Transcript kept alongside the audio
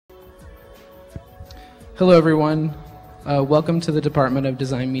Hello, everyone. Welcome to the Department of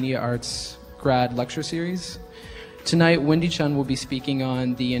Design Media Arts grad lecture series. Tonight, Wendy Chun will be speaking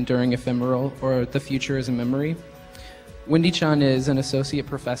on the enduring ephemeral, or the future as a memory. Wendy Chun is an associate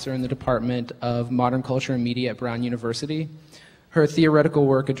professor in the Department of Modern Culture and Media at Brown University. Her theoretical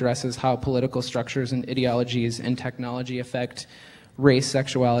work addresses how political structures and ideologies in technology affect race,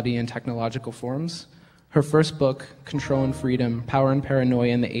 sexuality, and technological forms. Her first book, Control and Freedom, Power and Paranoia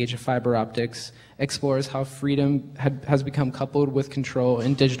in the Age of Fiber Optics, explores how freedom has become coupled with control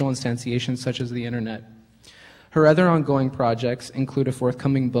in digital instantiations such as the internet. Her other ongoing projects include a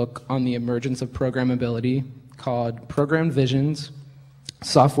forthcoming book on the emergence of programmability called Programmed Visions,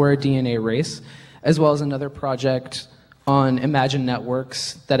 Software DNA Race, as well as another project on imagined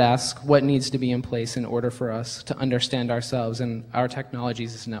networks that ask what needs to be in place in order for us to understand ourselves and our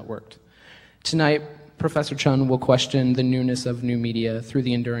technologies as networked. Tonight, Professor Chun will question the newness of new media through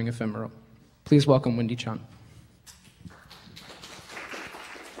the enduring ephemeral. Please welcome Wendy Chun.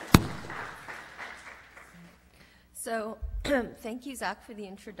 So, thank you, Zach, for the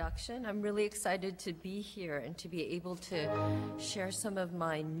introduction. I'm really excited to be here and to be able to share some of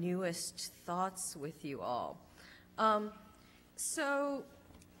my newest thoughts with you all.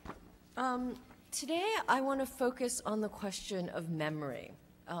 Today I want to focus on the question of memory,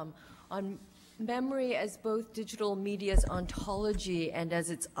 on memory as both digital media's ontology and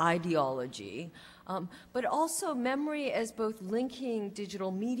as its ideology, but also memory as both linking digital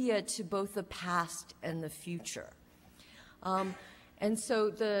media to both the past and the future. And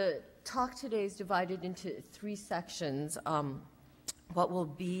so the talk today is divided into three sections. What will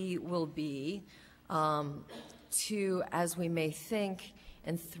be, two, as we may think,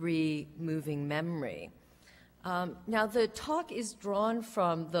 and three, moving memory. Now the talk is drawn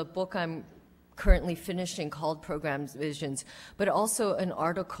from the book I'm currently finishing called Programmed Visions, but also an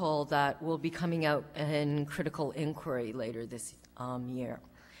article that will be coming out in Critical Inquiry later this year.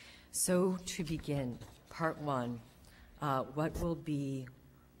 So to begin, part one, what will be,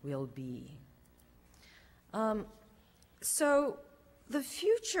 will be. So the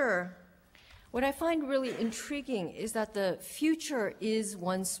future, what I find really intriguing is that the future is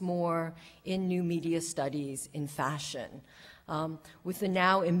once more in new media studies in fashion. With the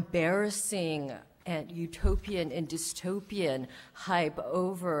now embarrassing and utopian and dystopian hype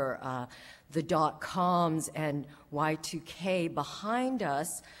over the dot-coms and Y2K behind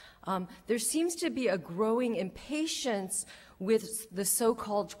us, there seems to be a growing impatience with the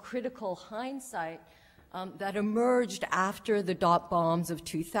so-called critical hindsight that emerged after the dot bombs of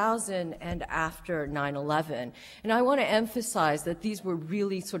 2000 and after 9/11. And I want to emphasize that these were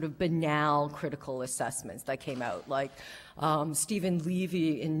really sort of banal critical assessments that came out. Like Stephen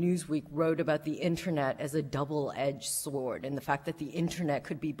Levy in Newsweek wrote about the internet as a double-edged sword and the fact that the internet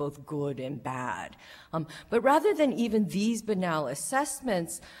could be both good and bad. But rather than even these banal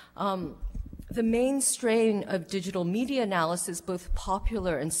assessments, the main strain of digital media analysis, both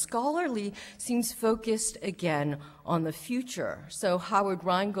popular and scholarly, seems focused again on the future. So Howard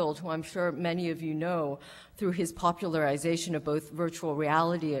Rheingold, who I'm sure many of you know through his popularization of both virtual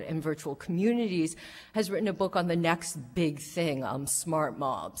reality and virtual communities, has written a book on the next big thing, smart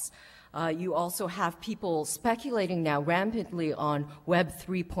mobs. You also have people speculating now rampantly on Web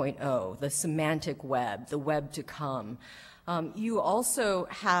 3.0, the semantic web, the web to come. You also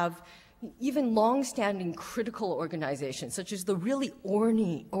have even long-standing critical organizations, such as the really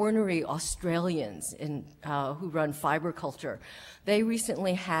ornery Australians who run fiber culture. They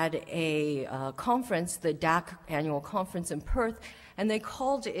recently had a conference, the DAC annual conference in Perth, and they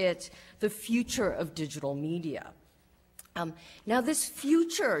called it the future of digital media. Now this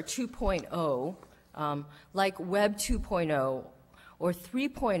future 2.0, like Web 2.0, or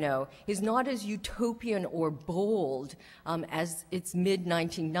 3.0 is not as utopian or bold as its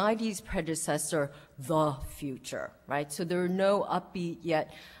mid-1990s predecessor, The Future, right? So there are no upbeat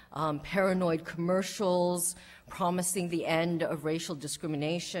yet paranoid commercials promising the end of racial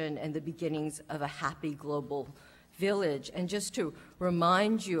discrimination and the beginnings of a happy global village. And just to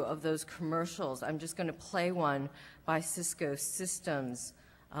remind you of those commercials, I'm just going to play one by Cisco Systems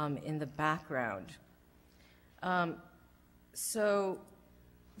in the background. So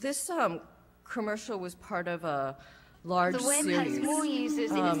this commercial was part of a large series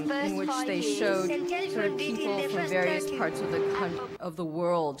in which they showed sort of people from various parts of the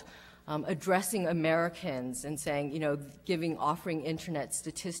world addressing Americans and saying, you know, offering internet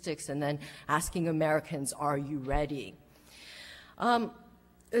statistics and then asking Americans, are you ready?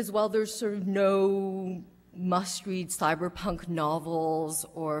 As well, there's sort of no must-read cyberpunk novels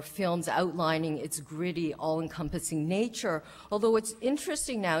or films outlining its gritty, all-encompassing nature. Although what's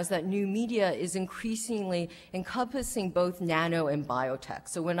interesting now is that new media is increasingly encompassing both nano and biotech.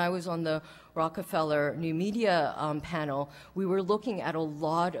 So when I was on the Rockefeller New Media panel, we were looking at a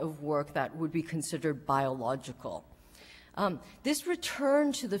lot of work that would be considered biological. This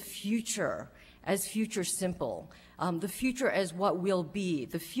return to the future as future simple, the future as what will be,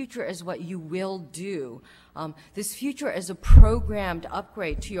 the future as what you will do, this future as a programmed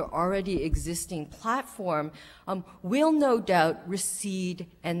upgrade to your already existing platform will no doubt recede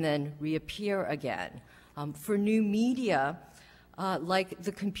and then reappear again. For new media, like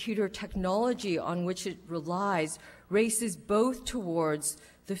the computer technology on which it relies, races both towards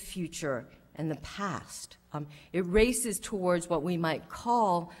the future and the past. It races towards what we might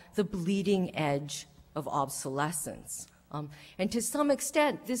call the bleeding edge of obsolescence. And to some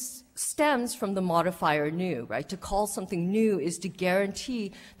extent, this stems from the modifier new, right? To call something new is to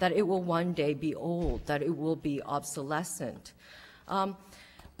guarantee that it will one day be old, that it will be obsolescent.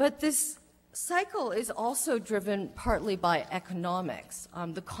 But this cycle is also driven partly by economics.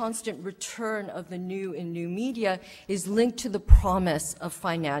 The constant return of the new in new media is linked to the promise of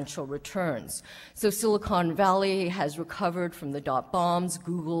financial returns. So Silicon Valley has recovered from the dot-bombs.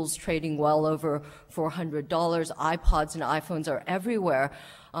 Google's trading well over $400. iPods and iPhones are everywhere.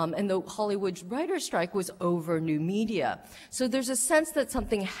 And the Hollywood writer's strike was over new media. So there's a sense that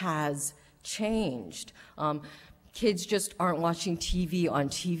something has changed. Kids just aren't watching TV on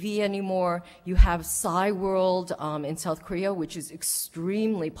TV anymore. You have Cyworld in South Korea, which is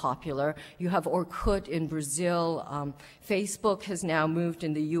extremely popular. You have Orkut in Brazil. Facebook has now moved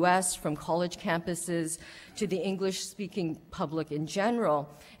in the US from college campuses to the English-speaking public in general.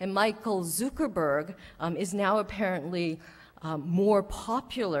 And Michael Zuckerberg is now apparently more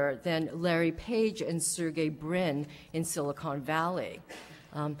popular than Larry Page and Sergey Brin in Silicon Valley.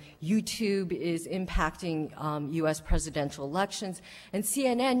 YouTube is impacting US presidential elections, and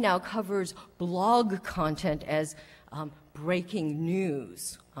CNN now covers blog content as breaking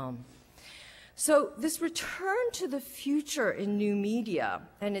news. So this return to the future in new media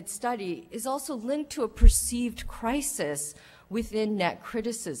and its study is also linked to a perceived crisis within net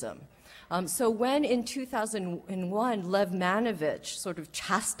criticism. So when in 2001, Lev Manovich sort of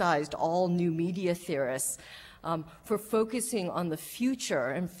chastised all new media theorists for focusing on the future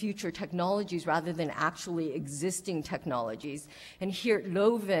and future technologies rather than actually existing technologies. And Geert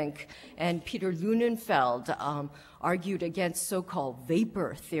Lovink and Peter Lunenfeld argued against so-called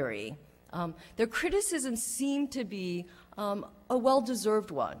vapor theory. Their criticisms seem to be a well-deserved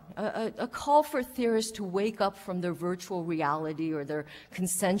one, a call for theorists to wake up from their virtual reality or their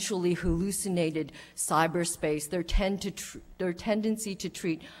consensually hallucinated cyberspace, their tendency to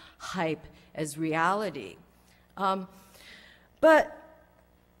treat hype as reality. But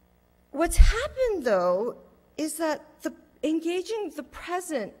what's happened, though, is that engaging the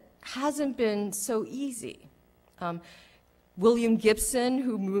present hasn't been so easy. William Gibson,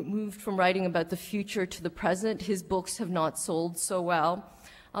 who moved from writing about the future to the present, his books have not sold so well.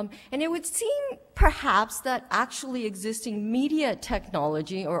 And it would seem, perhaps, that actually existing media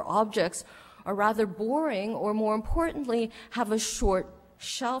technology or objects are rather boring, or more importantly, have a short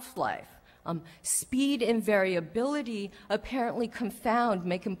shelf life. Speed and variability apparently confound,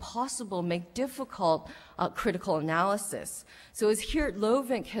 make impossible, make difficult critical analysis. So as Geert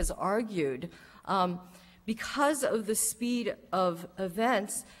Lovink has argued, because of the speed of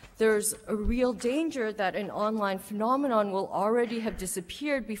events, there's a real danger that an online phenomenon will already have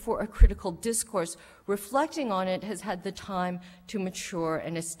disappeared before a critical discourse reflecting on it has had the time to mature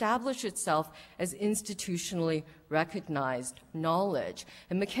and establish itself as institutionally recognized knowledge.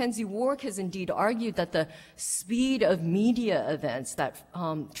 And Mackenzie Wark has indeed argued that the speed of media events that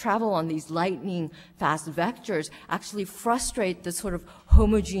travel on these lightning-fast vectors actually frustrate the sort of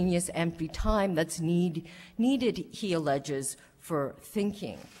homogeneous empty time that's needed, he alleges, for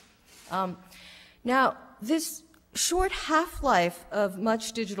thinking. Now, this short half-life of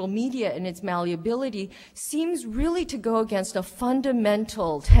much digital media and its malleability seems really to go against a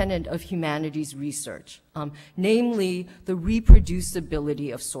fundamental tenet of humanities research, namely the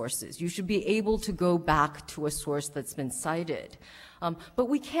reproducibility of sources. You should be able to go back to a source that's been cited. But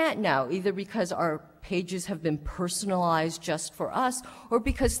we can't now, either because our pages have been personalized just for us, or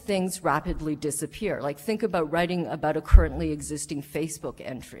because things rapidly disappear. Like, think about writing about a currently existing Facebook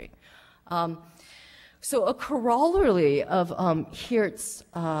entry. So a corollary of Hirt's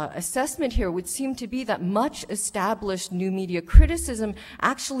assessment here would seem to be that much established new media criticism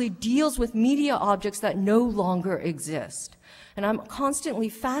actually deals with media objects that no longer exist. And I'm constantly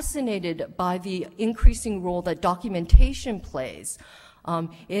fascinated by the increasing role that documentation plays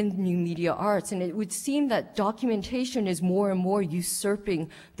in new media arts. And it would seem that documentation is more and more usurping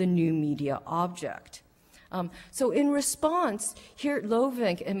the new media object. So in response, Geert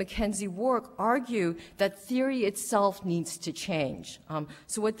Lovink and Mackenzie Wark argue that theory itself needs to change.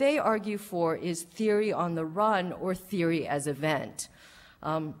 So what they argue for is theory on the run or theory as event.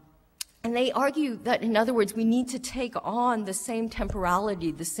 And they argue that, in other words, we need to take on the same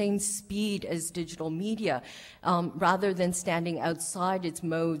temporality, the same speed as digital media, rather than standing outside its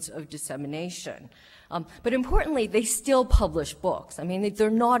modes of dissemination. But importantly, they still publish books. I mean, they're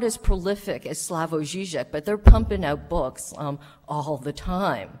not as prolific as Slavoj Žižek, but they're pumping out books all the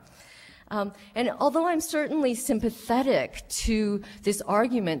time. And although I'm certainly sympathetic to this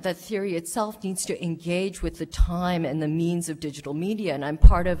argument that theory itself needs to engage with the time and the means of digital media, and I'm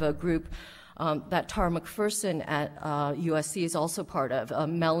part of a group that Tara McPherson at USC is also part of, a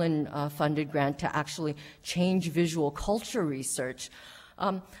Mellon-funded grant to actually change visual culture research.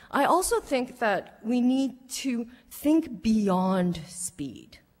 I also think that we need to think beyond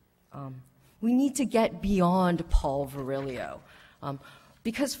speed. We need to get beyond Paul Virilio.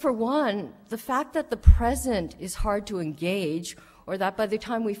 Because for one, the fact that the present is hard to engage, or that by the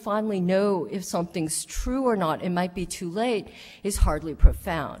time we finally know if something's true or not, it might be too late, is hardly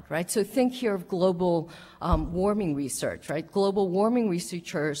profound, right? So think here of global warming research, right? Global warming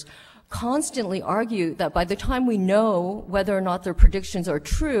researchers constantly argue that by the time we know whether or not their predictions are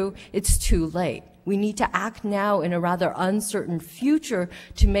true, it's too late. We need to act now in a rather uncertain future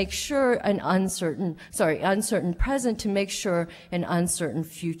to make sure uncertain present to make sure an uncertain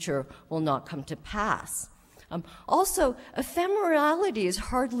future will not come to pass. Also, ephemerality is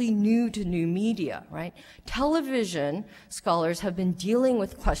hardly new to new media, right? Television scholars have been dealing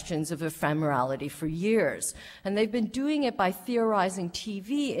with questions of ephemerality for years, and they've been doing it by theorizing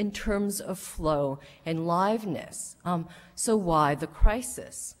TV in terms of flow and liveness. So why the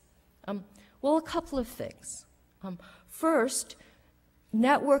crisis? Well, a couple of things. First,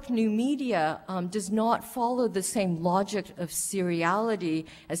 network new media does not follow the same logic of seriality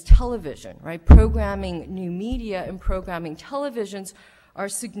as television, right? Programming new media and programming televisions are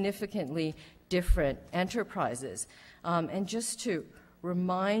significantly different enterprises. And just to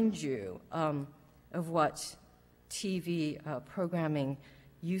remind you of what TV programming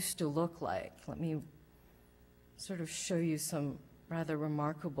used to look like, let me sort of show you some rather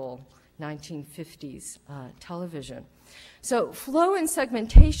remarkable 1950s television. So flow and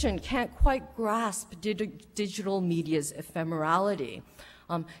segmentation can't quite grasp digital media's ephemerality.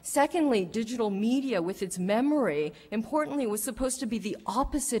 Secondly, digital media with its memory, importantly, was supposed to be the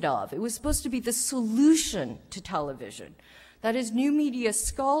opposite of. It was supposed to be the solution to television. That is, new media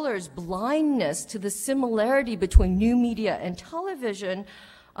scholars' blindness to the similarity between new media and television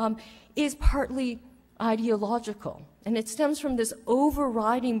is partly ideological. And it stems from this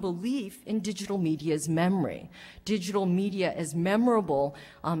overriding belief in digital media's memory. Digital media as memorable,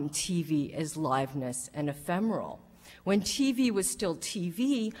 TV as liveness and ephemeral. When TV was still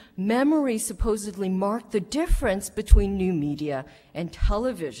TV, memory supposedly marked the difference between new media and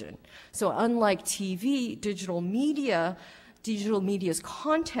television. So unlike TV, digital media's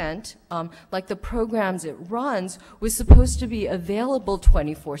content, like the programs it runs, was supposed to be available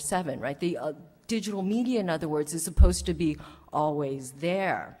 24/7, right? The digital media, in other words, is supposed to be always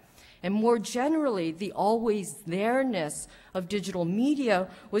there. And more generally, the always there-ness of digital media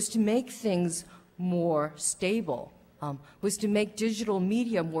was to make things more stable, was to make digital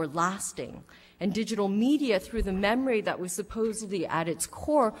media more lasting. And digital media, through the memory that was supposedly at its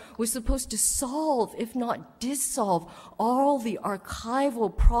core, was supposed to solve, if not dissolve, all the archival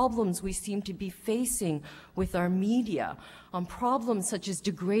problems we seem to be facing with our media. Problems such as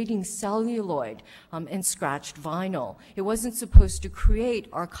degrading celluloid and scratched vinyl. It wasn't supposed to create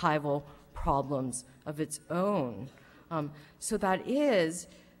archival problems of its own. So that is,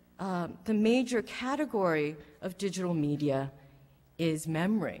 the major category of digital media is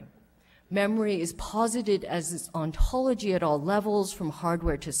memory. Memory is posited as its ontology at all levels, from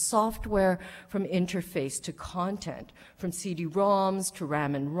hardware to software, from interface to content, from CD-ROMs to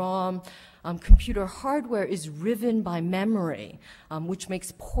RAM and ROM. computer hardware is riven by memory, which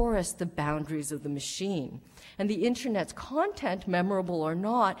makes porous the boundaries of the machine. And the internet's content, memorable or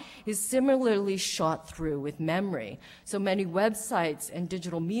not, is similarly shot through with memory. So many websites and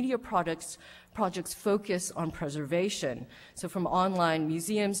digital media projects focus on preservation. So from online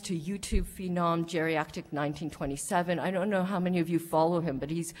museums to YouTube phenom Geriatric 1927, I don't know how many of you follow him, but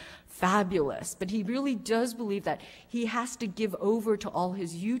he's fabulous. But he really does believe that he has to give over to all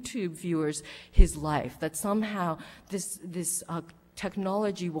his YouTube viewers his life, that somehow this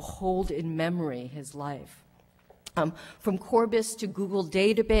technology will hold in memory his life. From Corbis to Google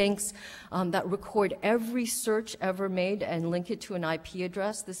databanks that record every search ever made and link it to an IP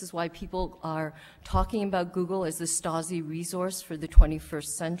address. This is why people are talking about Google as the Stasi resource for the 21st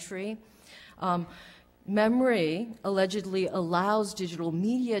century. Memory allegedly allows digital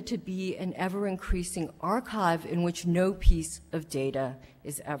media to be an ever-increasing archive in which no piece of data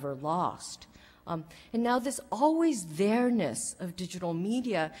is ever lost. And now this always there-ness of digital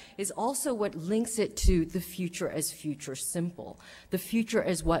media is also what links it to the future as future simple, the future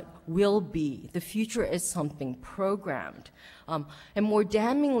as what will be, the future as something programmed. And more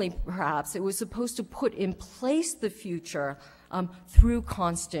damningly, perhaps, it was supposed to put in place the future through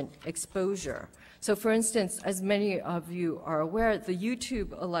constant exposure. So for instance, as many of you are aware, the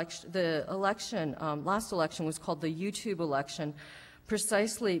YouTube election, last election was called the YouTube election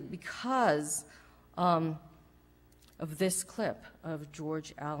precisely because of this clip of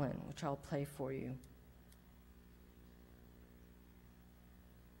George Allen, which I'll play for you.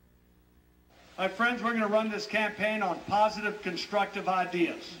 My friends, we're going to run this campaign on positive, constructive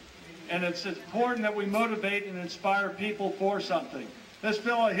ideas. And it's important that we motivate and inspire people for something. This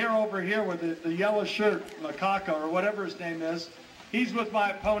fellow here over here with the yellow shirt, Macaca, or whatever his name is, he's with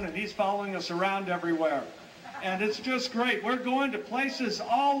my opponent. He's following us around everywhere. And it's just great. We're going to places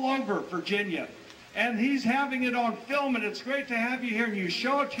all over Virginia. And he's having it on film, and it's great to have you here, and you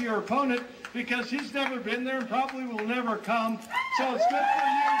show it to your opponent because he's never been there and probably will never come. So it's good for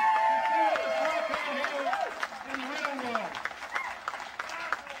you to see what's in the real world.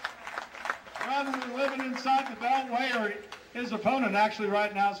 Rather than living inside the Beltway, or his opponent actually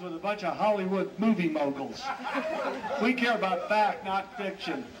right now is with a bunch of Hollywood movie moguls. We care about fact, not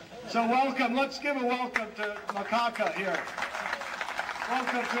fiction. So welcome. Let's give a welcome to Macaca here.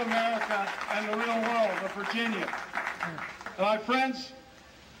 Welcome to America and the real world of Virginia. My friends,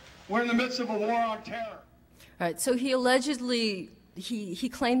 we're in the midst of a war on terror. All right, so he allegedly, he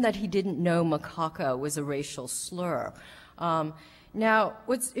claimed that he didn't know macaca was a racial slur. Now,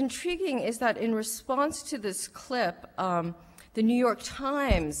 what's intriguing is that in response to this clip, the New York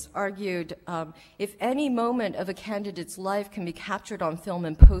Times argued if any moment of a candidate's life can be captured on film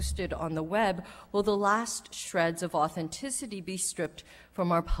and posted on the web, will the last shreds of authenticity be stripped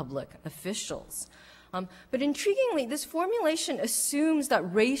from our public officials? But intriguingly, this formulation assumes that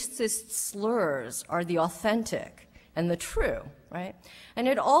racist slurs are the authentic and the true, right? And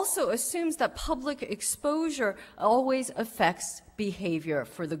it also assumes that public exposure always affects behavior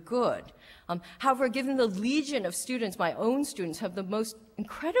for the good. However, given the legion of students, my own students have the most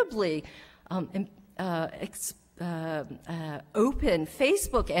incredibly open Facebook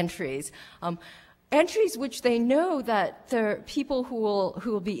entries, entries which they know that the people who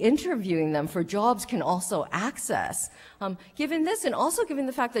will be interviewing them for jobs can also access. Given this, and also given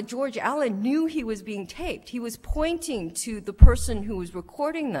the fact that George Allen knew he was being taped, he was pointing to the person who was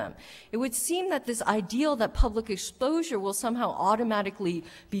recording them, it would seem that this ideal that public exposure will somehow automatically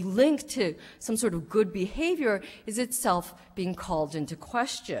be linked to some sort of good behavior is itself being called into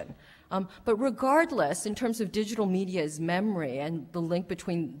question. But regardless, in terms of digital media as memory and the link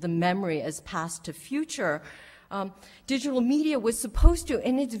between the memory as past to future, digital media was supposed to,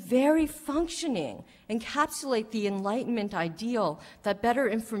 in its very functioning, encapsulate the Enlightenment ideal that better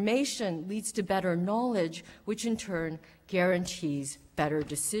information leads to better knowledge, which in turn guarantees better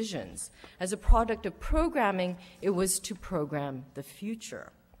decisions. As a product of programming, it was to program the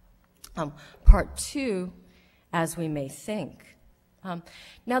future. Part two, as we may think.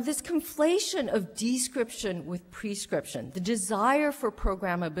 Now, this conflation of description with prescription, the desire for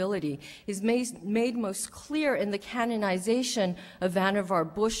programmability, is made most clear in the canonization of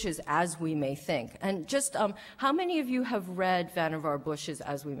Vannevar Bush's As We May Think. And just how many of you have read Vannevar Bush's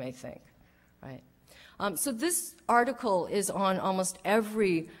As We May Think? Right. So this article is on almost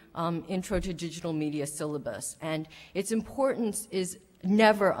every Intro to Digital Media syllabus, and its importance is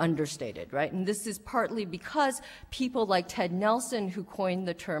never understated, right? And this is partly because people like Ted Nelson, who coined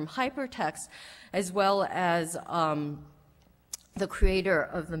the term hypertext, as well as the creator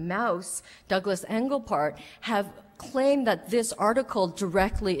of the mouse, Douglas Engelbart, have claim that this article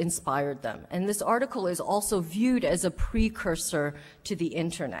directly inspired them. And this article is also viewed as a precursor to the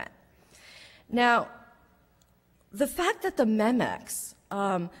internet. Now, the fact that the Memex,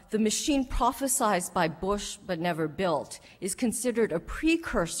 the machine prophesized by Bush but never built, is considered a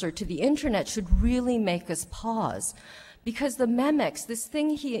precursor to the internet should really make us pause. Because the Memex, this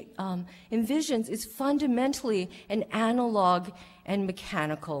thing he envisions, is fundamentally an analog and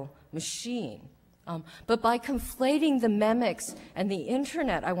mechanical machine. But by conflating the Memex and the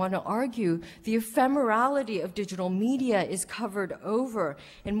internet, I want to argue the ephemerality of digital media is covered over,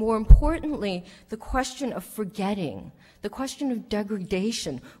 and more importantly, the question of forgetting, the question of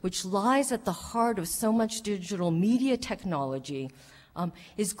degradation, which lies at the heart of so much digital media technology,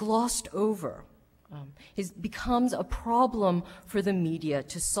 is glossed over. It becomes a problem for the media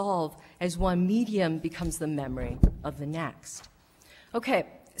to solve as one medium becomes the memory of the next. Okay,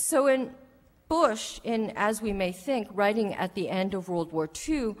 so in Bush, in As We May Think, writing at the end of World War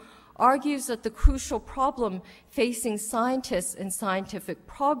II, argues that the crucial problem facing scientists and scientific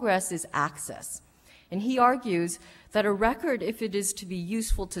progress is access. And he argues that a record, if it is to be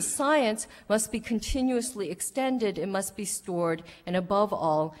useful to science, must be continuously extended, it must be stored, and above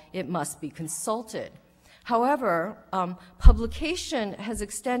all, it must be consulted. However, publication has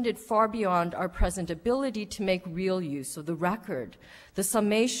extended far beyond our present ability to make real use of the record. The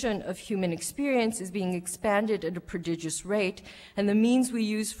summation of human experience is being expanded at a prodigious rate, and the means we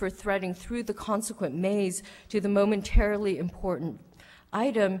use for threading through the consequent maze to the momentarily important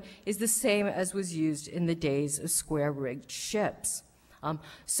item is the same as was used in the days of square-rigged ships.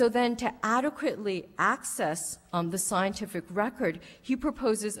 So then to adequately access the scientific record, he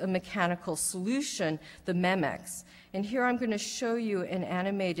proposes a mechanical solution, the Memex. And here I'm going to show you an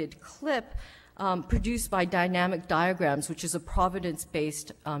animated clip produced by Dynamic Diagrams, which is a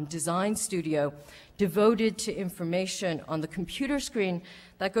Providence-based design studio devoted to information on the computer screen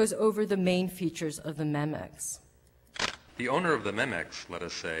that goes over the main features of the Memex. The owner of the Memex, let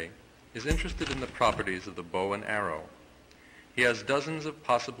us say, is interested in the properties of the bow and arrow. He has dozens of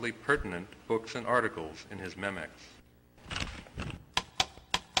possibly pertinent books and articles in his Memex.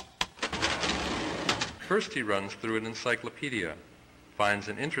 First he runs through an encyclopedia, finds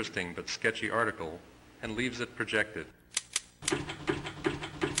an interesting but sketchy article, and leaves it projected.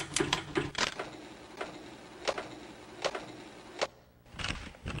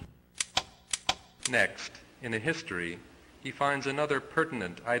 Next, in a history, he finds another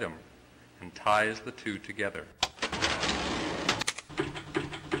pertinent item and ties the two together.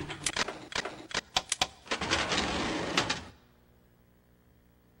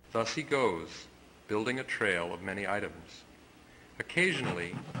 Thus he goes, building a trail of many items.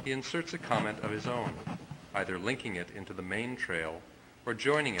 Occasionally, he inserts a comment of his own, either linking it into the main trail or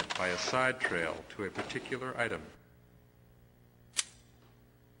joining it by a side trail to a particular item.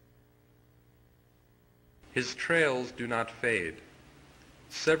 His trails do not fade.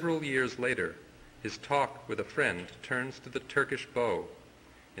 Several years later, his talk with a friend turns to the Turkish bow.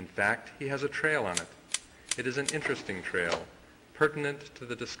 In fact, he has a trail on it. It is an interesting trail, pertinent to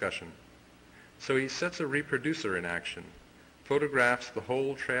the discussion. So he sets a reproducer in action, photographs the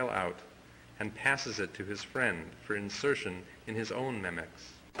whole trail out, and passes it to his friend for insertion in his own Memex.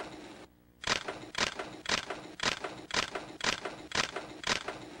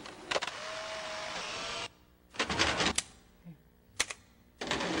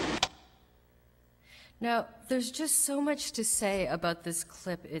 Now, there's just so much to say about this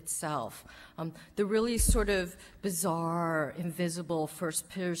clip itself. The really sort of bizarre, invisible first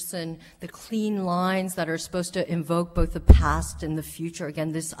person, the clean lines that are supposed to invoke both the past and the future.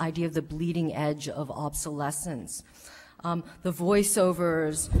 Again, this idea of the bleeding edge of obsolescence. The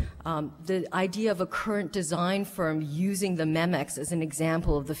voiceovers, the idea of a current design firm using the Memex as an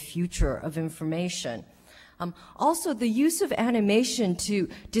example of the future of information. Also, the use of animation to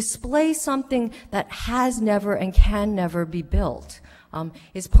display something that has never and can never be built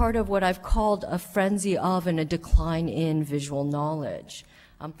is part of what I've called a frenzy of and a decline in visual knowledge.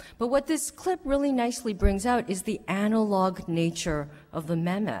 But what this clip really nicely brings out is the analog nature of the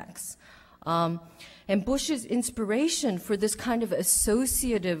Memex. And Bush's inspiration for this kind of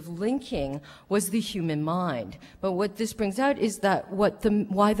associative linking was the human mind. But what this brings out is that why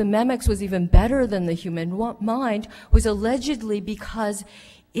the Memex was even better than the human mind was allegedly because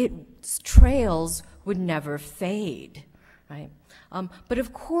its trails would never fade, right? But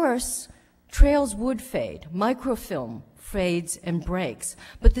of course, trails would fade. Microfilm fades and breaks.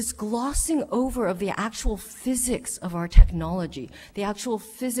 But this glossing over of the actual physics of our technology, the actual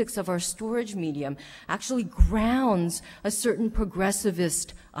physics of our storage medium, actually grounds a certain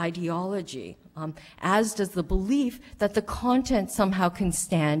progressivist ideology, as does the belief that the content somehow can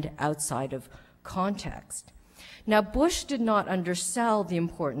stand outside of context. Now, Bush did not undersell the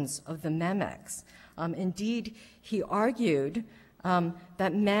importance of the memex. Indeed, he argued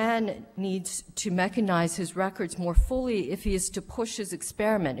that man needs to mechanize his records more fully if he is to push his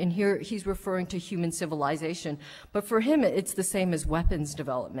experiment. And here he's referring to human civilization. But for him, it's the same as weapons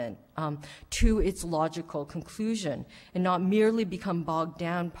development, to its logical conclusion, and not merely become bogged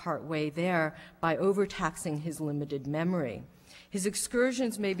down partway there by overtaxing his limited memory. His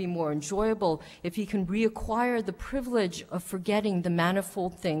excursions may be more enjoyable if he can reacquire the privilege of forgetting the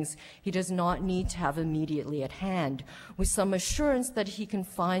manifold things he does not need to have immediately at hand, with some assurance that he can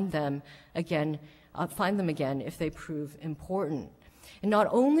find them again if they prove important. And not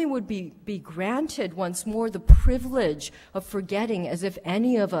only would be granted once more the privilege of forgetting, as if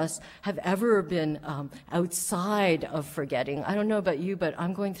any of us have ever been outside of forgetting. I don't know about you, but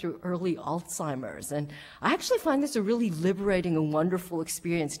I'm going through early Alzheimer's, and I actually find this a really liberating and wonderful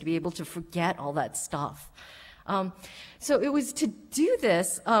experience to be able to forget all that stuff. So it was to do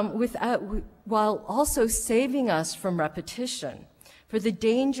this while also saving us from repetition. For the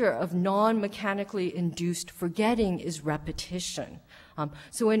danger of non-mechanically induced forgetting is repetition.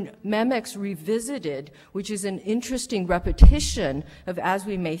 So in Memex Revisited, which is an interesting repetition of As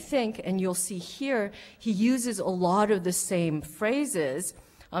We May Think, and you'll see here, he uses a lot of the same phrases.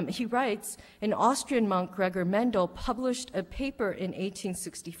 He writes, an Austrian monk, Gregor Mendel, published a paper in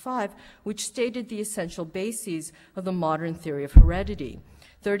 1865 which stated the essential bases of the modern theory of heredity.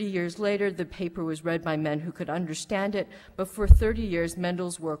 30 years later, the paper was read by men who could understand it, but for 30 years,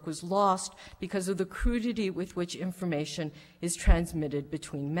 Mendel's work was lost because of the crudity with which information is transmitted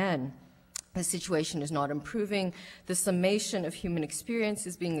between men. The situation is not improving. The summation of human experience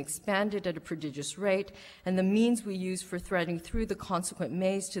is being expanded at a prodigious rate, and the means we use for threading through the consequent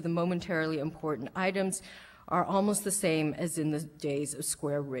maze to the momentarily important items are almost the same as in the days of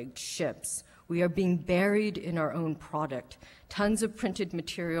square-rigged ships. We are being buried in our own product. Tons of printed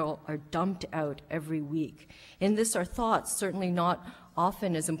material are dumped out every week. In this, our thoughts, certainly not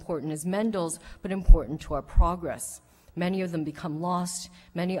often as important as Mendel's, but important to our progress. Many of them become lost.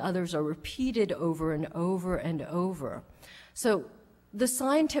 Many others are repeated over and over and over. So the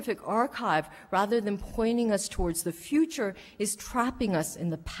scientific archive, rather than pointing us towards the future, is trapping us in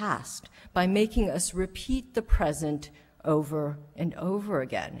the past by making us repeat the present over and over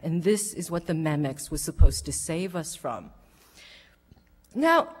again. And this is what the Memex was supposed to save us from.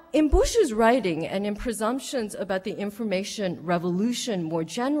 Now, in Bush's writing and in presumptions about the information revolution more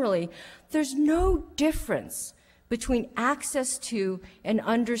generally, there's no difference between access to and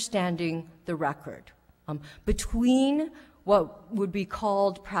understanding the record, between what would be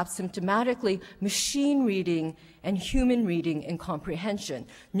called, perhaps symptomatically, machine reading and human reading and comprehension.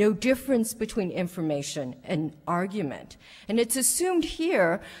 No difference between information and argument. And it's assumed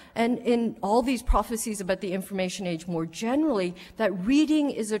here, and in all these prophecies about the information age more generally, that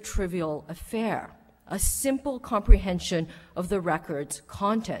reading is a trivial affair, a simple comprehension of the record's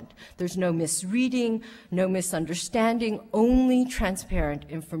content. There's no misreading, no misunderstanding, only transparent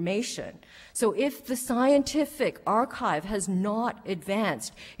information. So if the scientific archive has not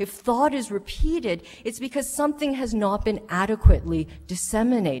advanced, if thought is repeated, it's because something has not been adequately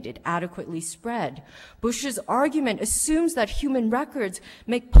disseminated, adequately spread. Bush's argument assumes that human records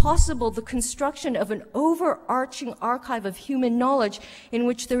make possible the construction of an overarching archive of human knowledge in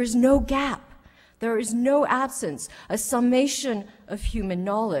which there is no gap. There is no absence, a summation of human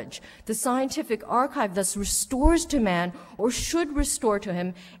knowledge. The scientific archive thus restores to man, or should restore to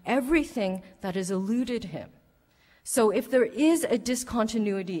him, everything that has eluded him. So if there is a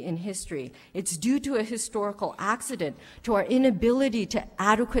discontinuity in history, it's due to a historical accident, to our inability to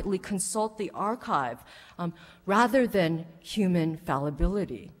adequately consult the archive, rather than human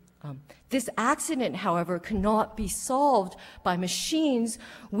fallibility. This accident, however, cannot be solved by machines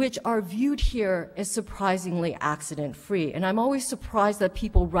which are viewed here as surprisingly accident-free. And I'm always surprised that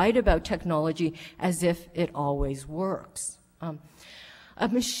people write about technology as if it always works. A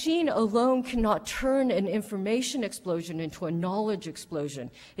machine alone cannot turn an information explosion into a knowledge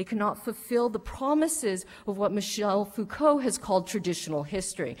explosion. It cannot fulfill the promises of what Michel Foucault has called traditional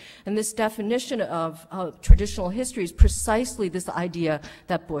history. And this definition of traditional history is precisely this idea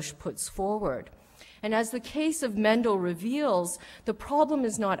that Bush puts forward. And as the case of Mendel reveals, the problem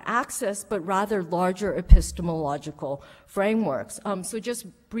is not access, but rather larger epistemological frameworks. So just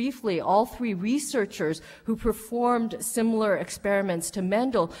briefly, all three researchers who performed similar experiments to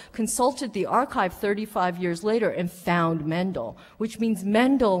Mendel consulted the archive 35 years later and found Mendel, which means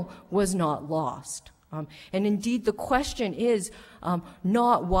Mendel was not lost. And indeed, the question is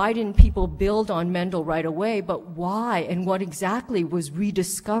not why didn't people build on Mendel right away, but why and what exactly was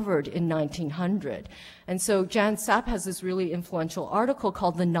rediscovered in 1900. And so Jan Sapp has this really influential article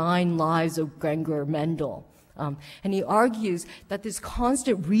called The 9 Lives of Gregor Mendel. And he argues that this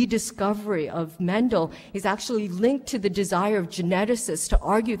constant rediscovery of Mendel is actually linked to the desire of geneticists to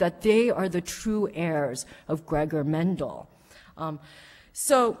argue that they are the true heirs of Gregor Mendel.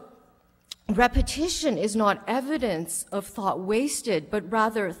 So repetition is not evidence of thought wasted, but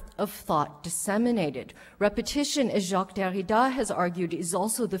rather of thought disseminated. Repetition, as Jacques Derrida has argued, is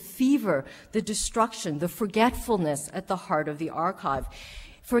also the fever, the destruction, the forgetfulness at the heart of the archive.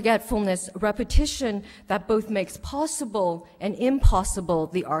 Forgetfulness, repetition that both makes possible and impossible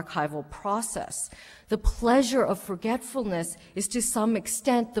the archival process. The pleasure of forgetfulness is to some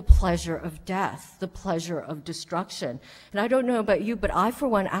extent the pleasure of death, the pleasure of destruction. And I don't know about you, but I, for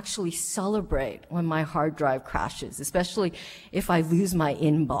one, actually celebrate when my hard drive crashes, especially if I lose my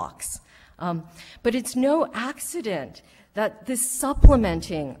inbox. But it's no accident that this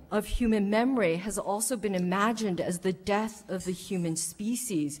supplementing of human memory has also been imagined as the death of the human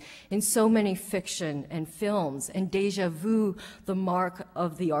species in so many fiction and films, and déjà vu, the mark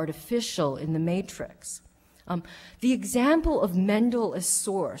of the artificial in The Matrix. The example of Mendel as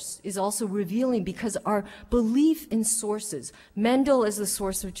source is also revealing because our belief in sources, Mendel as the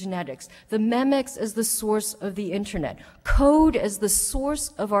source of genetics, the memex as the source of the internet, code as the source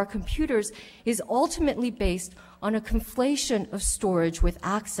of our computers, is ultimately based on a conflation of storage with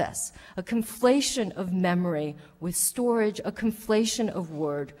access, a conflation of memory with storage, a conflation of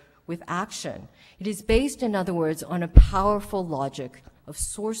word with action. It is based, in other words, on a powerful logic of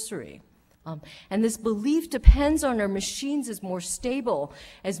sorcery. And this belief depends on our machines as more stable,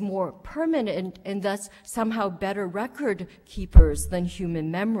 as more permanent, and thus somehow better record keepers than human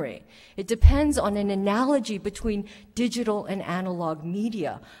memory. It depends on an analogy between digital and analog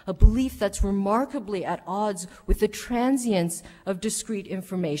media, a belief that's remarkably at odds with the transience of discrete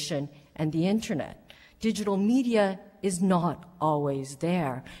information and the internet. Digital media is not always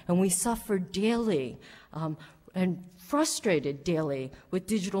there, and we suffer daily and frustrated daily with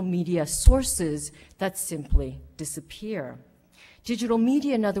digital media sources that simply disappear. Digital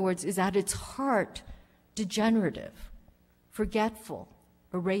media, in other words, is at its heart degenerative, forgetful,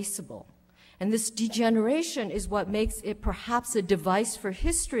 erasable. And this degeneration is what makes it perhaps a device for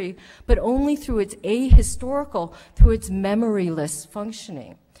history, but only through its ahistorical, through its memoryless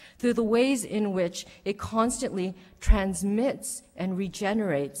functioning, through the ways in which it constantly transmits and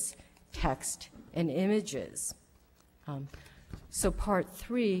regenerates text and images. So part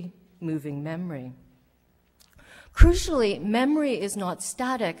 3, moving memory. Crucially, memory is not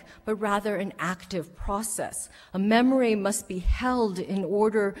static, but rather an active process. A memory must be held in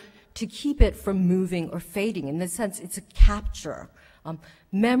order to keep it from moving or fading. In this sense, it's a capture.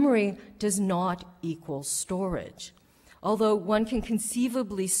 Memory does not equal storage. Although one can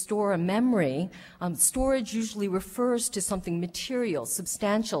conceivably store a memory, storage usually refers to something material,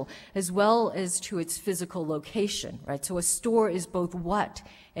 substantial, as well as to its physical location, right? So a store is both what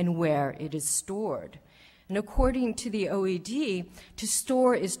and where it is stored. And according to the OED, to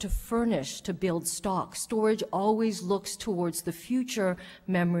store is to furnish, to build stock. Storage always looks towards the future,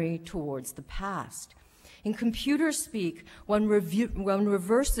 memory towards the past. In computer speak, one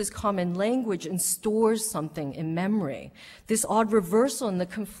reverses common language and stores something in memory. This odd reversal in the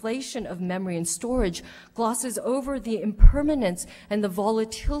conflation of memory and storage glosses over the impermanence and the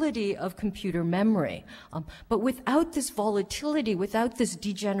volatility of computer memory. But without this volatility, without this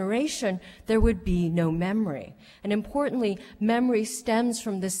degeneration, there would be no memory. And importantly, memory stems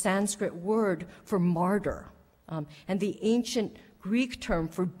from the Sanskrit word for martyr, and the ancient Greek term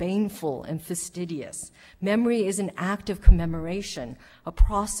for baneful and fastidious. Memory is an act of commemoration, a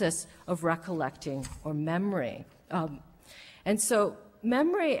process of recollecting or memory. And so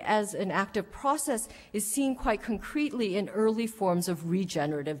memory as an active process is seen quite concretely in early forms of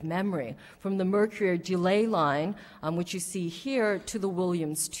regenerative memory, from the Mercury delay line, which you see here, to the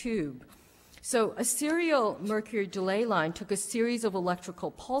Williams tube. So a serial Mercury delay line took a series of electrical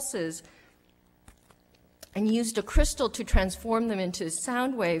pulses and used a crystal to transform them into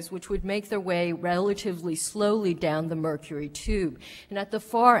sound waves, which would make their way relatively slowly down the Mercury tube. And at the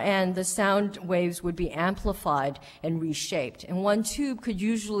far end, the sound waves would be amplified and reshaped. And one tube could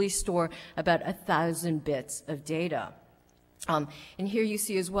usually store about 1,000 bits of data. And here you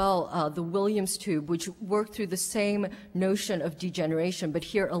see as well the Williams tube, which worked through the same notion of degeneration, but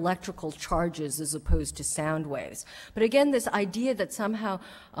here electrical charges as opposed to sound waves. But again, this idea that somehow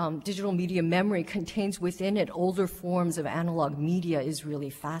digital media memory contains within it older forms of analog media is really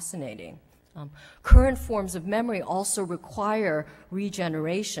fascinating. Current forms of memory also require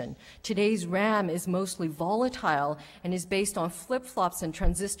regeneration. Today's RAM is mostly volatile and is based on flip-flops and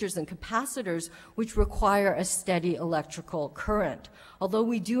transistors and capacitors, which require a steady electrical current. Although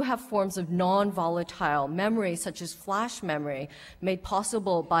we do have forms of non-volatile memory, such as flash memory, made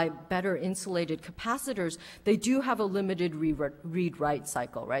possible by better insulated capacitors, they do have a limited read-write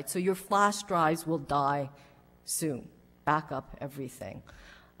cycle, right? So your flash drives will die soon. Back up everything.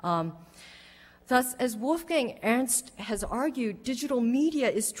 Thus, as Wolfgang Ernst has argued, digital media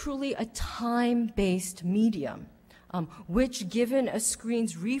is truly a time-based medium, which, given a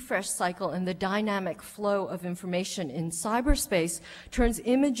screen's refresh cycle and the dynamic flow of information in cyberspace, turns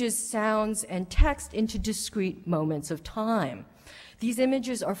images, sounds, and text into discrete moments of time. These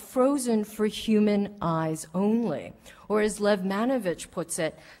images are frozen for human eyes only. Or as Lev Manovich puts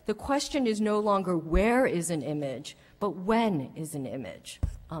it, the question is no longer where is an image, but when is an image.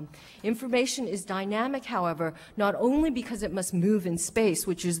 Information is dynamic, however, not only because it must move in space,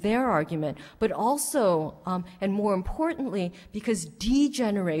 which is their argument, but also, and more importantly, because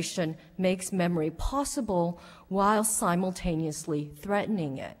degeneration makes memory possible while simultaneously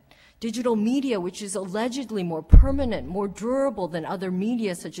threatening it. Digital media, which is allegedly more permanent, more durable than other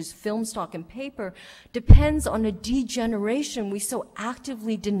media such as film stock and paper, depends on a degeneration we so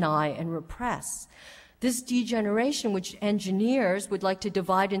actively deny and repress. This degeneration, which engineers would like to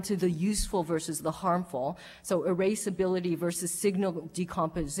divide into the useful versus the harmful, so erasability versus signal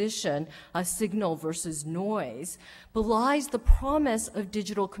decomposition, signal versus noise, belies the promise of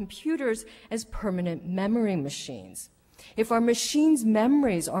digital computers as permanent memory machines. If our machines'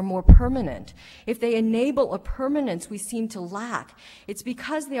 memories are more permanent, if they enable a permanence we seem to lack, it's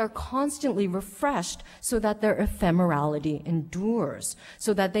because they are constantly refreshed so that their ephemerality endures,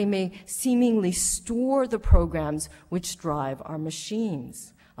 so that they may seemingly store the programs which drive our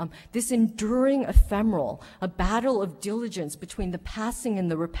machines. This enduring ephemeral, a battle of diligence between the passing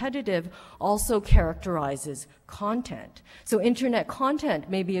and the repetitive, also characterizes content. So internet content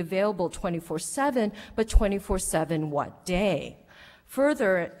may be available 24/7, but 24/7 what day?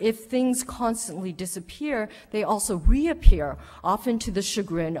 Further, if things constantly disappear, they also reappear, often to the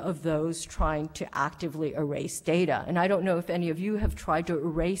chagrin of those trying to actively erase data. And I don't know if any of you have tried to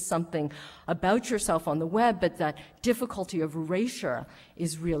erase something about yourself on the web, but that difficulty of erasure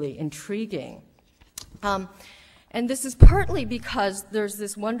is really intriguing. And this is partly because there's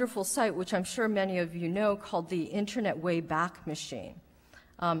this wonderful site, which I'm sure many of you know, called the Internet Wayback Machine.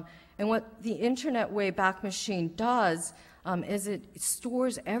 And what the Internet Wayback Machine does is it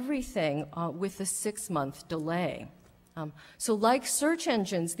stores everything with a 6-month delay. So like search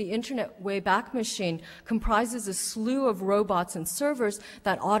engines, the Internet Wayback Machine comprises a slew of robots and servers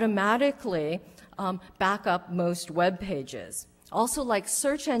that automatically back up most web pages. Also, like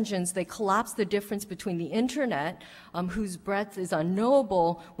search engines, they collapse the difference between the internet, whose breadth is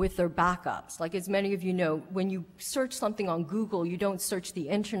unknowable, with their backups. Like as many of you know, when you search something on Google, you don't search the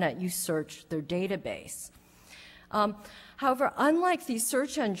internet, you search their database. However, unlike these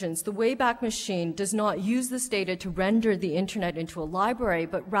search engines, the Wayback Machine does not use this data to render the internet into a library,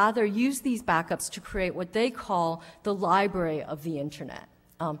 but rather use these backups to create what they call the library of the internet.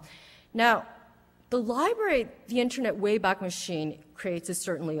 Now, the library the Internet Wayback Machine creates is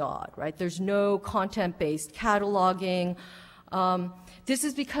certainly odd, right? There's no content-based cataloging. This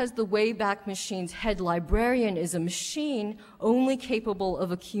is because the Wayback Machine's head librarian is a machine only capable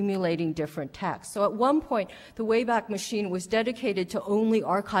of accumulating different texts. So at one point, the Wayback Machine was dedicated to only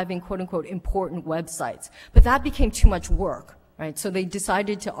archiving quote-unquote important websites, but that became too much work, right? So they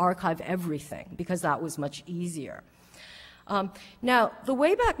decided to archive everything because that was much easier. Now, the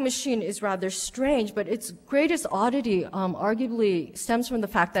Wayback Machine is rather strange, but its greatest oddity arguably stems from the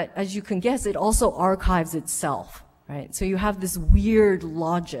fact that, as you can guess, it also archives itself. Right? So you have this weird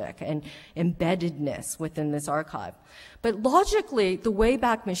logic and embeddedness within this archive. But logically, the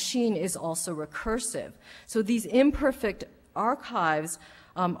Wayback Machine is also recursive. So these imperfect archives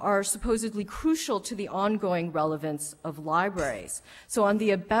are supposedly crucial to the ongoing relevance of libraries. So on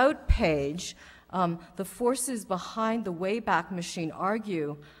the About page, the forces behind the Wayback Machine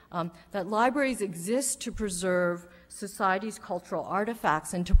argue that libraries exist to preserve society's cultural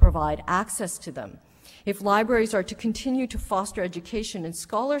artifacts and to provide access to them. If libraries are to continue to foster education and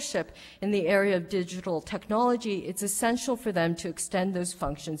scholarship in the area of digital technology, it's essential for them to extend those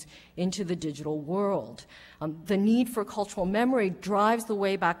functions into the digital world. The need for cultural memory drives the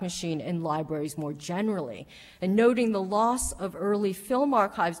Wayback Machine and libraries more generally. And noting the loss of early film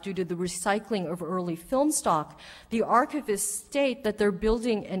archives due to the recycling of early film stock, the archivists state that they're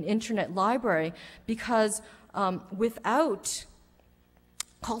building an internet library because without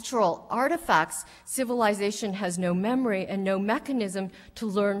cultural artifacts, civilization has no memory and no mechanism to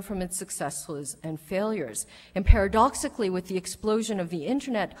learn from its successes and failures. And paradoxically, with the explosion of the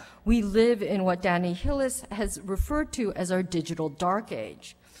internet, we live in what Danny Hillis has referred to as our digital dark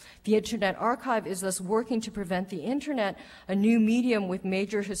age. The Internet Archive is thus working to prevent the internet, a new medium with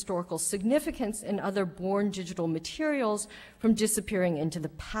major historical significance, and other born digital materials from disappearing into the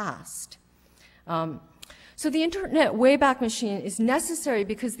past. So the Internet Wayback Machine is necessary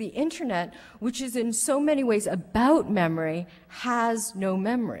because the Internet, which is in so many ways about memory, has no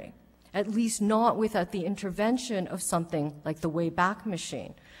memory, at least not without the intervention of something like the Wayback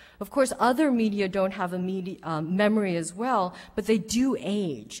Machine. Of course, other media don't have a memory as well, but they do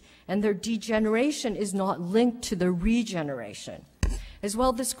age, and their degeneration is not linked to their regeneration. As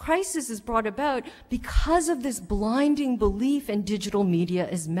well, this crisis is brought about because of this blinding belief in digital media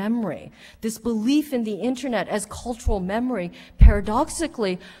as memory. This belief in the internet as cultural memory,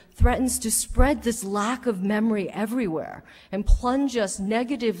 paradoxically, threatens to spread this lack of memory everywhere and plunge us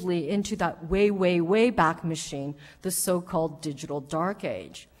negatively into that way back machine, the so-called digital dark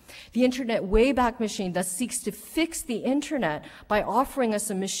age. The Internet Wayback Machine thus seeks to fix the internet by offering us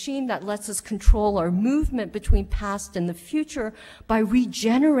a machine that lets us control our movement between past and the future by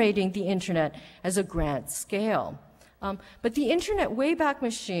regenerating the internet as a grand scale. But the Internet Wayback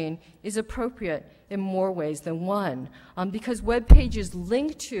Machine is appropriate in more ways than one, because web pages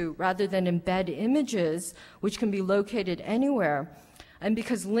link to rather than embed images, which can be located anywhere, and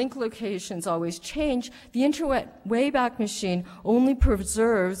because link locations always change, the Internet Wayback Machine only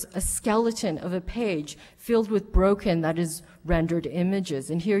preserves a skeleton of a page filled with broken, that is, rendered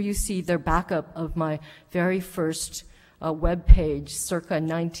images. And here you see their backup of my very first web page, circa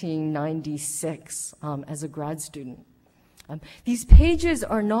 1996, as a grad student. These pages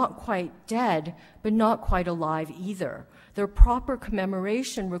are not quite dead, but not quite alive either. Their proper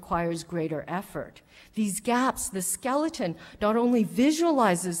commemoration requires greater effort. These gaps, the skeleton, not only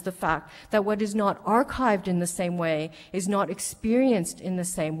visualizes the fact that what is not archived in the same way is not experienced in the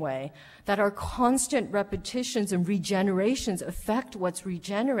same way, that our constant repetitions and regenerations affect what's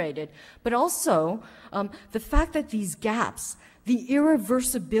regenerated, but also the fact that these gaps, the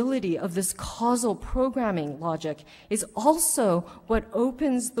irreversibility of this causal programming logic, is also what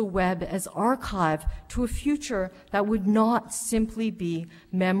opens the web as archive to a future that would not simply be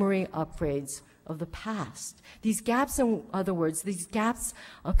memory upgrades of the past. These gaps, in other words, these gaps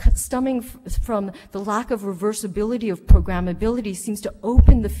stemming from the lack of reversibility of programmability seems to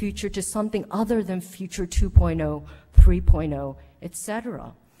open the future to something other than future 2.0, 3.0,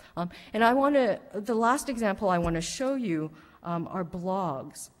 etc. And the last example I want to show you are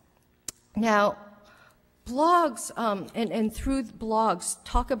blogs. Now, blogs, and through blogs,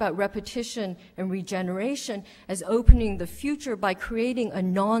 talk about repetition and regeneration as opening the future by creating a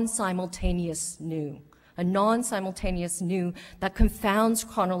non-simultaneous new that confounds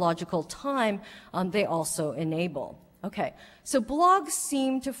chronological time, they also enable. Okay, so blogs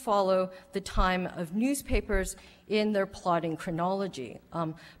seem to follow the time of newspapers in their plotting chronology,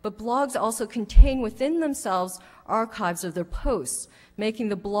 but blogs also contain within themselves archives of their posts, making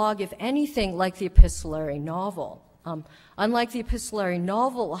the blog, if anything, like the epistolary novel. Unlike the epistolary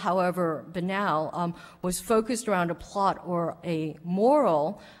novel, however banal, was focused around a plot or a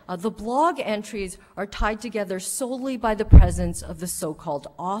moral, the blog entries are tied together solely by the presence of the so-called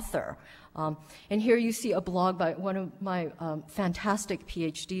author. And here you see a blog by one of my fantastic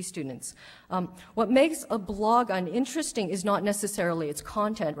PhD students. What makes a blog uninteresting is not necessarily its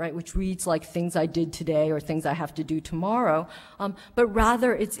content, right, which reads like things I did today or things I have to do tomorrow, but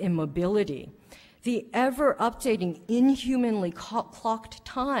rather its immobility. The ever-updating, inhumanly clocked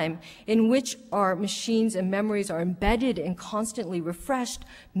time in which our machines and memories are embedded and constantly refreshed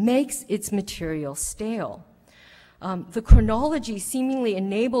makes its material stale. The chronology seemingly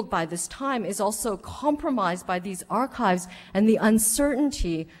enabled by this time is also compromised by these archives and the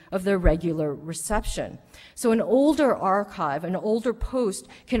uncertainty of their regular reception. So an older archive, an older post,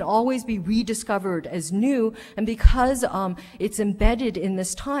 can always be rediscovered as new, and because it's embedded in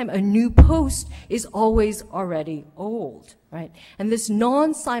this time, a new post is always already old. Right? And this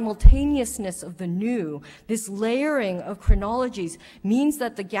non-simultaneousness of the new, this layering of chronologies, means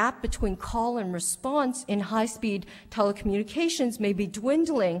that the gap between call and response in high-speed telecommunications may be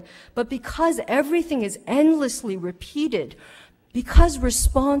dwindling, but because everything is endlessly repeated, because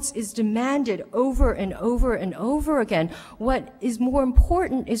response is demanded over and over and over again, what is more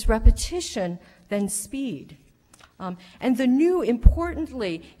important is repetition than speed. And the new,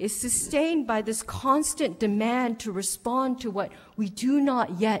 importantly, is sustained by this constant demand to respond to what we do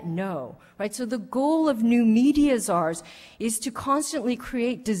not yet know, right? So the goal of new media czars is to constantly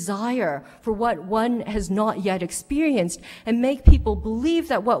create desire for what one has not yet experienced and make people believe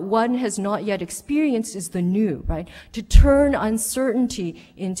that what one has not yet experienced is the new, right? To turn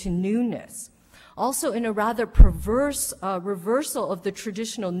uncertainty into newness. Also, in a rather perverse reversal of the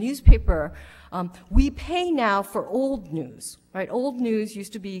traditional newspaper, we pay now for old news, right? Old news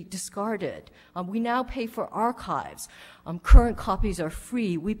used to be discarded. We now pay for archives. Current copies are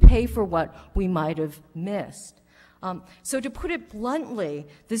free. We pay for what we might have missed. So to put it bluntly,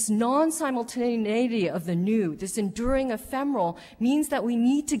 this non-simultaneity of the new, this enduring ephemeral, means that we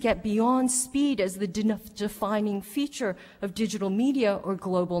need to get beyond speed as the defining feature of digital media or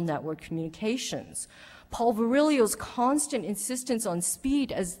global network communications. Paul Virilio's constant insistence on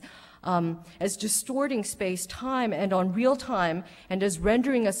speed as distorting space-time and on real-time and as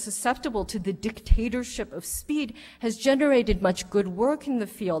rendering us susceptible to the dictatorship of speed has generated much good work in the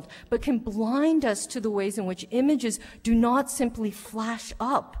field, but can blind us to the ways in which images do not simply flash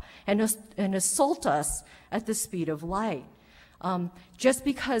up and assault us at the speed of light. Just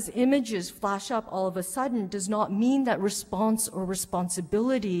because images flash up all of a sudden does not mean that response or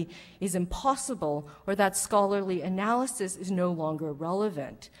responsibility is impossible or that scholarly analysis is no longer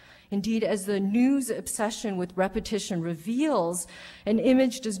relevant. Indeed, as the news obsession with repetition reveals, an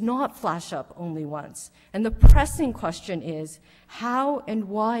image does not flash up only once. And the pressing question is, how and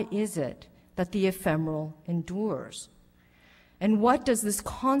why is it that the ephemeral endures? And what does this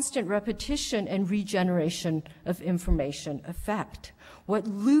constant repetition and regeneration of information affect? What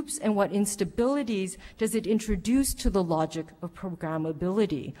loops and what instabilities does it introduce to the logic of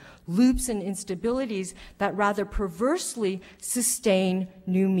programmability? Loops and instabilities that rather perversely sustain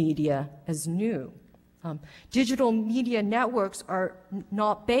new media as new. Digital media networks are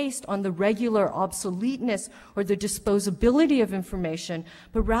not based on the regular obsoleteness or the disposability of information,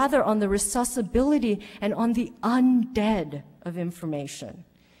 but rather on the resuscitability and on the undead of information.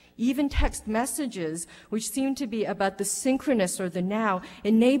 Even text messages, which seem to be about the synchronous or the now,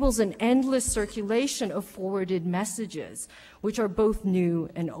 enables an endless circulation of forwarded messages, which are both new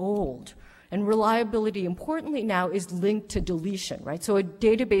and old. And reliability, importantly now, is linked to deletion, right? So a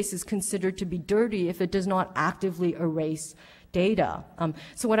database is considered to be dirty if it does not actively erase data.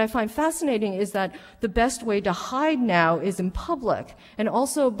 So what I find fascinating is that the best way to hide now is in public and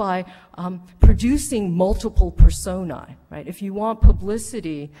also by producing multiple personae, right? If you want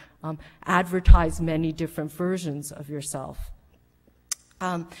publicity, advertise many different versions of yourself.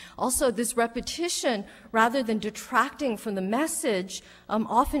 Also, this repetition, rather than detracting from the message,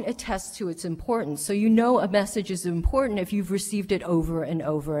 often attests to its importance. So you know a message is important if you've received it over and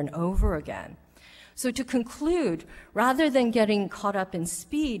over and over again. So to conclude, rather than getting caught up in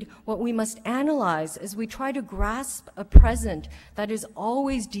speed, what we must analyze as we try to grasp a present that is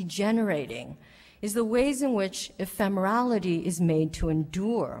always degenerating is the ways in which ephemerality is made to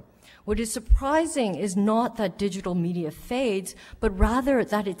endure. What is surprising is not that digital media fades, but rather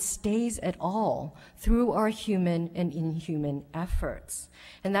that it stays at all through our human and inhuman efforts,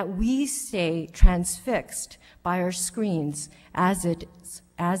 and that we stay transfixed by our screens as its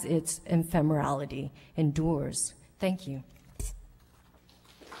ephemerality endures. Thank you.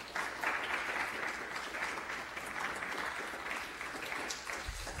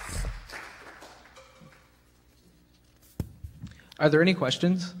 Are there any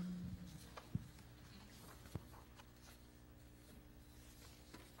questions?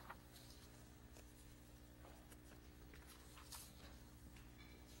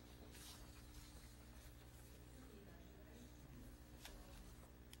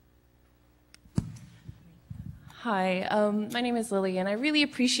 Hi, my name is Lily, and I really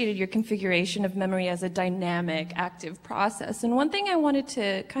appreciated your configuration of memory as a dynamic, active process. And one thing I wanted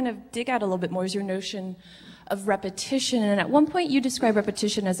to kind of dig out a little bit more is your notion of repetition. And at one point you describe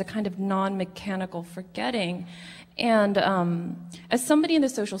repetition as a kind of non-mechanical forgetting. And as somebody in the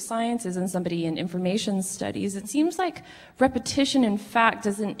social sciences and somebody in information studies, it seems like repetition, in fact,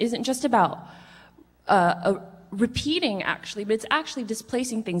 isn't just about repeating, actually, but it's actually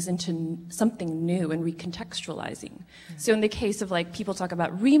displacing things into something new and recontextualizing. Mm-hmm. So in the case of, like, people talk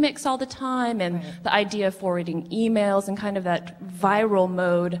about remix all the time, and the idea of forwarding emails and kind of that viral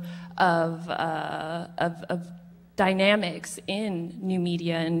mode of dynamics in new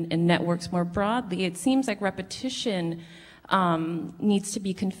media and networks more broadly, it seems like repetition needs to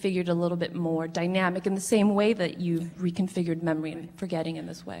be configured a little bit more dynamic in the same way that you've reconfigured memory and forgetting in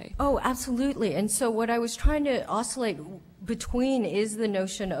this way. Oh, absolutely. And so what I was trying to oscillate between is the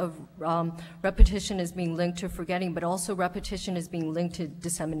notion of repetition as being linked to forgetting, but also repetition as being linked to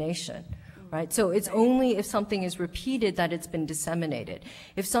dissemination. Right? So it's only if something is repeated that it's been disseminated.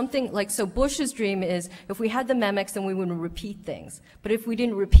 If something, like, so Bush's dream is, if we had the memics, then we wouldn't repeat things. But if we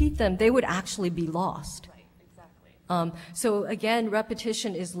didn't repeat them, they would actually be lost. Right, exactly. So again,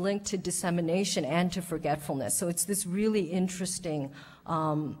 repetition is linked to dissemination and to forgetfulness. So it's this really interesting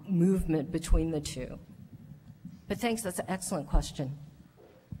movement between the two. But thanks, that's an excellent question.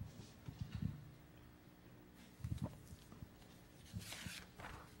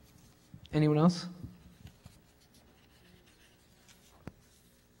 Anyone else?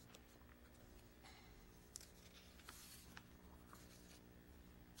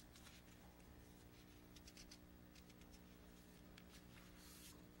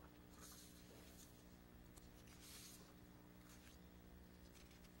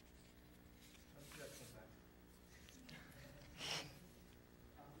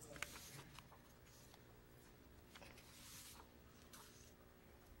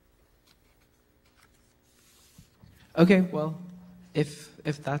 Okay, well, if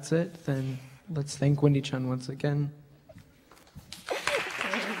that's it, then let's thank Wendy Chun once again.